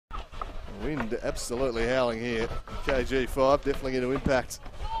Wind absolutely howling here. KG5 definitely going to impact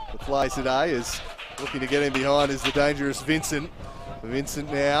the play today, as looking to get in behind is the dangerous Vincent.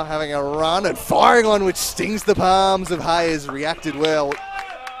 Vincent now having a run and firing one which stings the palms of Hayes. Reacted well.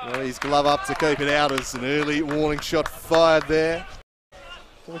 His glove up to keep it out as an early warning shot fired there.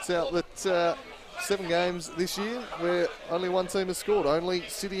 Points out that 7 games this year where only one team has scored. Only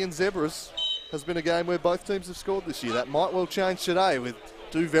City and Zebras has been a game where both teams have scored this year. That might well change today with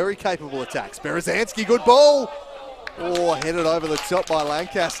 2 very capable attacks. Berezanski, good ball. Oh, headed over the top by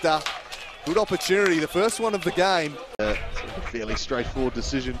Lancaster. Good opportunity, the first one of the game. A fairly straightforward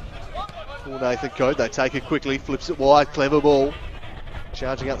decision for Nathan Coate. They take it quickly, flips it wide, clever ball.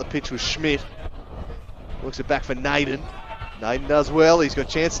 Charging up the pitch with Schmidt. Looks it back for Naden. Naden does well, he's got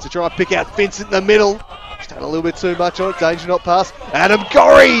chances to try and pick out Vincent in the middle. He's done a little bit too much on it, danger not pass. Adam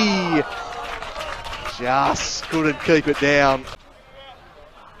Gorry! Just couldn't keep it down.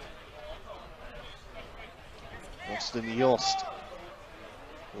 Austin Yost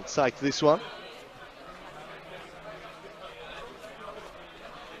will take this one.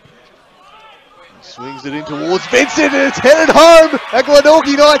 He swings it in towards Vincent and it's headed home, and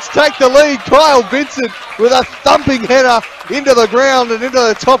Glenorchy Knights take the lead. Kyle Vincent with a thumping header into the ground and into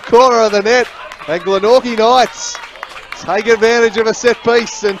the top corner of the net, and Glenorchy Knights take advantage of a set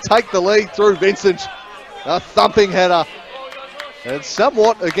piece and take the lead through Vincent. A thumping header, and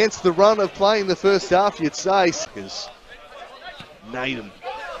somewhat against the run of playing the first half, you'd say, because Naden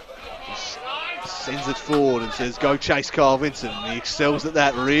sends it forward and says, go chase Kyle Vincent. And he excels at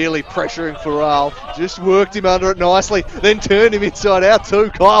that, really pressuring Farrell. Just worked him under it nicely, then turned him inside out too.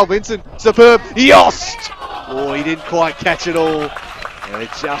 Kyle Vincent, superb. Yost! Oh, he didn't quite catch it all. And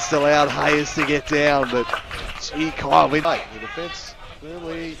it just allowed Hayes to get down, but gee, Kyle Vincent. The defence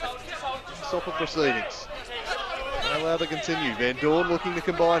firmly stopper proceedings. Allowed to continue. Van Dorn looking to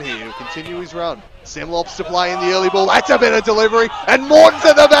combine here. He'll continue his run. Semlops to play in the early ball. That's a better delivery. And Morton's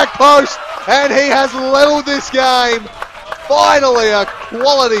at the back post. And he has levelled this game. Finally a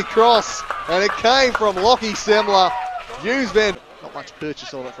quality cross. And it came from Lockie Semler. Hughes Van. Not much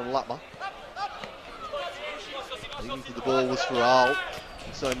purchase on it from Lutmer. Leading to the ball was Farrell.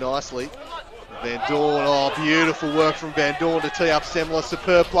 So nicely. Van Dorn, oh, beautiful work from Van Dorn to tee up Semler.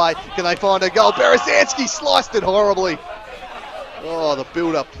 Superb play. Can they find a goal? Berezanski sliced it horribly. Oh, the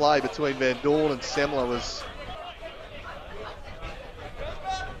build-up play between Van Dorn and Semler was...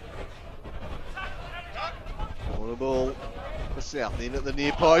 Corner ball for South in at the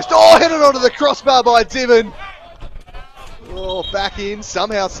near post. Oh, headed onto the crossbar by Diven. Oh, back in.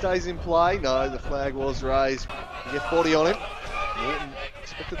 Somehow stays in play. No, the flag was raised. You get 40 on him. Morton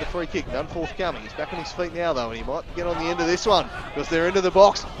expected the free kick, none forthcoming. He's back on his feet now though, and he might get on the end of this one because they're into the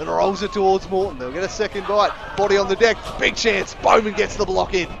box and rolls it towards Morton. They'll get a second bite. Body on the deck, big chance. Bowman gets the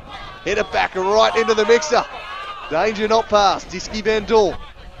block in. Hit it back right into the mixer. Danger not passed. Disky Van Dorn.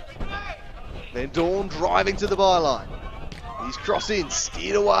 Van Dorn driving to the byline. He's cross in,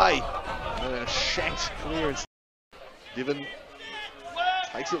 steered away. And a shanked clearance. Diven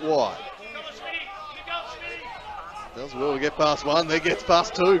takes it wide. Does well to get past one, then gets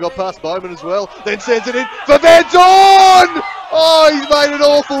past 2, got past Bowman as well, then sends it in for Van Dorn! Oh, he's made an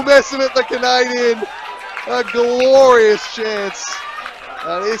awful mess of it, the Canadian. A glorious chance.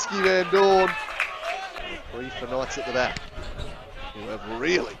 And Isky Van Dorn. 3 for Knights at the back, who have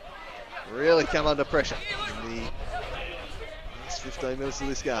really come under pressure in the last 15 minutes of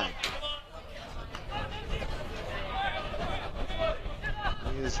this game.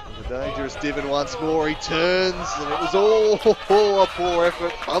 Here's the dangerous Diven once more. He turns, and it was all a poor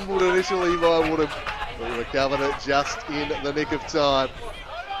effort. Fumbled initially by Woodham, but recovered it just in the nick of time.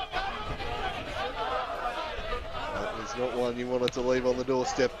 That was not one you wanted to leave on the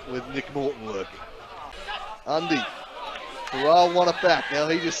doorstep with Nick Morton working. Undy. Farrell won it back. Now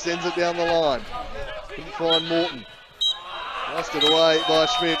he just sends it down the line. Couldn't find Morton. Lost it away by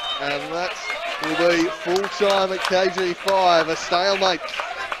Schmidt, and that will be full time at KG5. A stalemate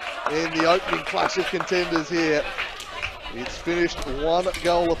in the opening clash of contenders here. It's finished 1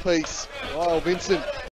 goal apiece. Kyle Vincent